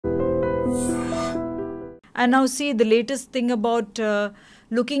And now see the latest thing about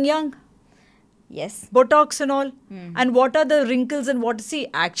looking young. Yes. Botox and all. And what are the wrinkles and what? See,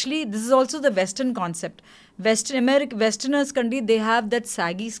 actually, this is also the Western concept. Westerners country, they have that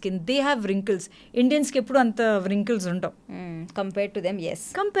saggy skin. They have wrinkles. Indians ke eppudu anta wrinkles undav. Compared to them, yes.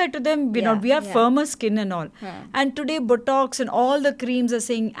 Compared to them, we have firmer skin and all. And today, Botox and all the creams are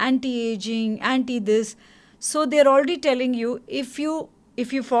saying anti-aging, anti-this. So they're already telling you, if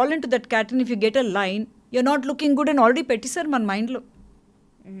you fall into that category, if you get a line, you're not looking good and already pettisar man mind lo.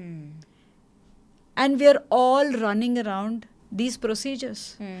 And we are all running around these procedures.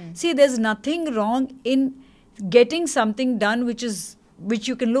 See, there's nothing wrong in getting something done which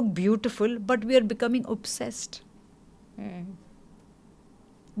you can look beautiful, but we are becoming obsessed.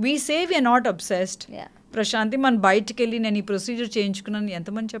 We say we are not obsessed. Yeah. Prashanti, man బయటికి వెళ్ళి నేను ఈ procedure చేయించుకున్నాను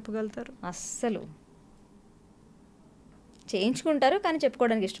ఎంతమంది చెప్పగలుగుతారు? అస్సలు చేయించుకుంటారు కానీ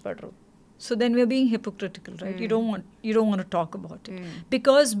చెప్పుకోవడానికి ఇష్టపడరు. So then we are being hypocritical, right? You don't want to talk about it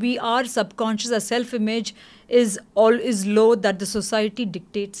because we are subconscious. Our self-image is low that the society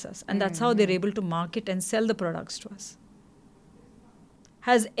dictates us, and that's how they're able to market and sell the products to us.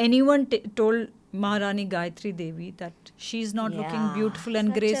 Has anyone told Maharani Gayatri Devi that she's not looking beautiful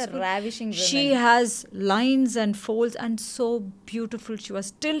and graceful? Such a ravishing woman. She has lines and folds and so beautiful she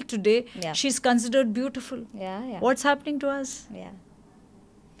was. Till today, she's considered beautiful. Yeah. What's happening to us? Yeah.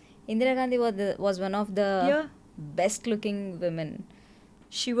 Indira Gandhi was one of the best looking women.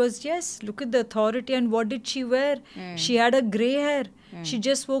 She was, yes. Look at the authority. And what did she wear? She had a grey hair. She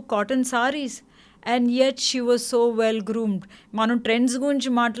just wore cotton saris. And yet she was so well groomed. Manu trends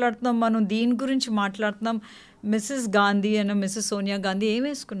gurinchi maatladutunnam, manu deen gurinchi maatladutunnam. Mrs. Gandhi and Mrs. Sonia Gandhi em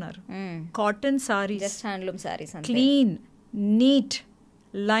veskunnaru? Cotton saris. Just handloom saris ante. Clean, neat,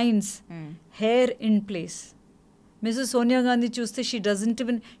 lines, hair in place. Mrs. Sonia Gandhi chuste,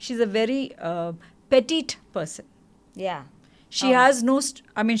 she's a very petite person. Yeah. She has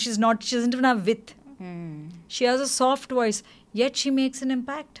she doesn't even have width. She has a soft voice, yet she makes an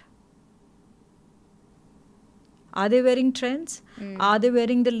impact. Are they wearing trends? Are they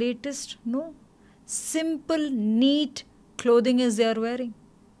wearing the latest? No. Simple, neat clothing is they are wearing.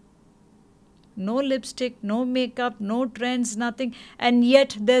 No lipstick, no makeup, no trends, nothing. And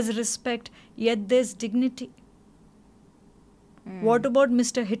yet there's respect, yet there's dignity. What about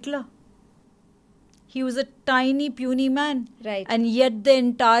Mr. Hitler? He was a tiny, puny man. Right. And yet the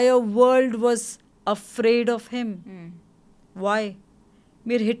entire world was afraid of him. Why?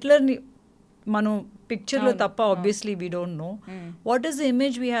 Mir Hitler ni manu picture lo tappa, obviously we don't know. What is the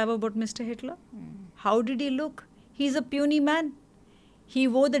image we have about Mr. Hitler? How did he look? He's a puny man. He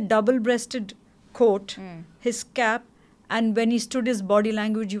wore the double-breasted coat, his cap, and when he stood, his body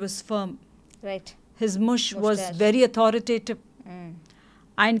language, he was firm. Right. His was very authoritative.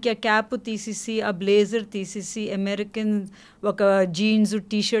 ఆయనకి ఆ cap తీసేసి ఆ blazer తీసేసి American ఒక jeans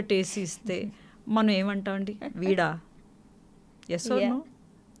T shirt వేసి ఇస్తే మనం ఏమంటామండి వీడా? Yes are no?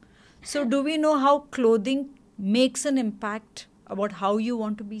 So do we know how clothing makes an impact about how you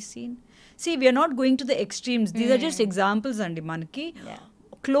want to be seen? See, we are not going to the extremes. These are just examples andi manaki.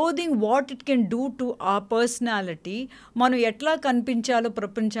 Clothing, what it can do to our personality, manu etla kanpinchalo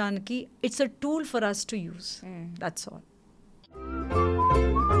prapanchaniki, it's a tool for us to use. That's all.